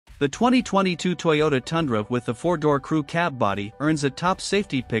The 2022 Toyota Tundra with the 4-door crew cab body earns a Top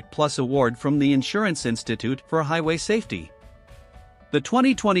Safety Pick Plus award from the Insurance Institute for Highway Safety. The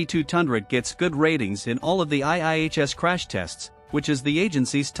 2022 Tundra gets good ratings in all of the IIHS crash tests, which is the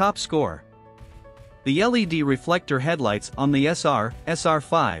agency's top score. The LED reflector headlights on the SR,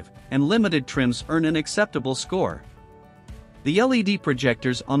 SR5, and limited trims earn an acceptable score. The LED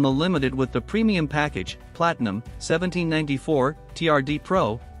projectors on the limited with the premium package, Platinum, 1794, TRD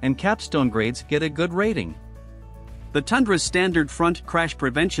Pro, and Capstone grades get a good rating. The Tundra's standard front crash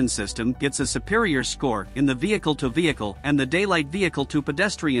prevention system gets a superior score in the vehicle-to-vehicle and the daylight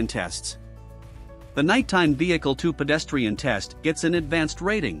vehicle-to-pedestrian tests. The nighttime vehicle-to-pedestrian test gets an advanced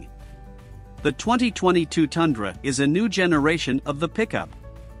rating. The 2022 Tundra is a new generation of the pickup.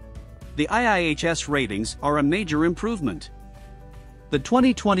 The IIHS ratings are a major improvement. The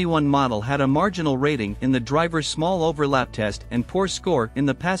 2021 model had a marginal rating in the driver's small overlap test and poor score in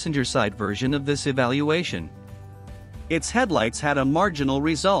the passenger side version of this evaluation. Its headlights had a marginal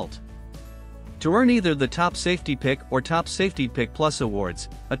result. To earn either the Top Safety Pick or Top Safety Pick Plus awards,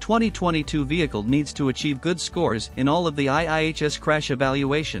 a 2022 vehicle needs to achieve good scores in all of the IIHS crash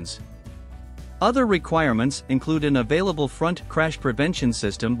evaluations. Other requirements include an available front crash prevention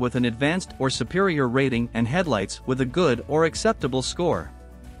system with an advanced or superior rating and headlights with a good or acceptable score.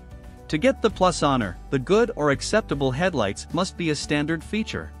 To get the plus honor, the good or acceptable headlights must be a standard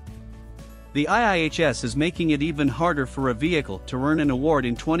feature. The IIHS is making it even harder for a vehicle to earn an award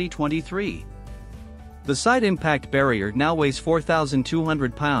in 2023. The side impact barrier now weighs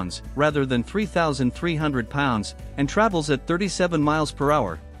 4,200 pounds rather than 3,300 pounds and travels at 37 miles per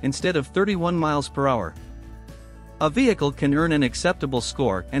hour. Instead of 31 miles per hour. A vehicle can earn an acceptable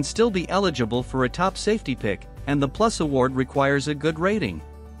score and still be eligible for a Top Safety Pick, and the Plus award requires a good rating.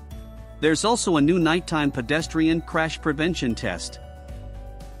 There's also a new nighttime pedestrian crash prevention test.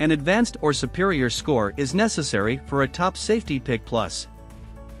 An advanced or superior score is necessary for a Top Safety Pick Plus.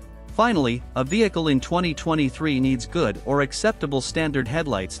 Finally, a vehicle in 2023 needs good or acceptable standard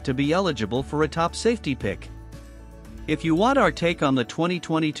headlights to be eligible for a Top Safety Pick. If you want our take on the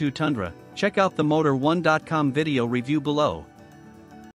 2022 Tundra, check out the Motor1.com video review below.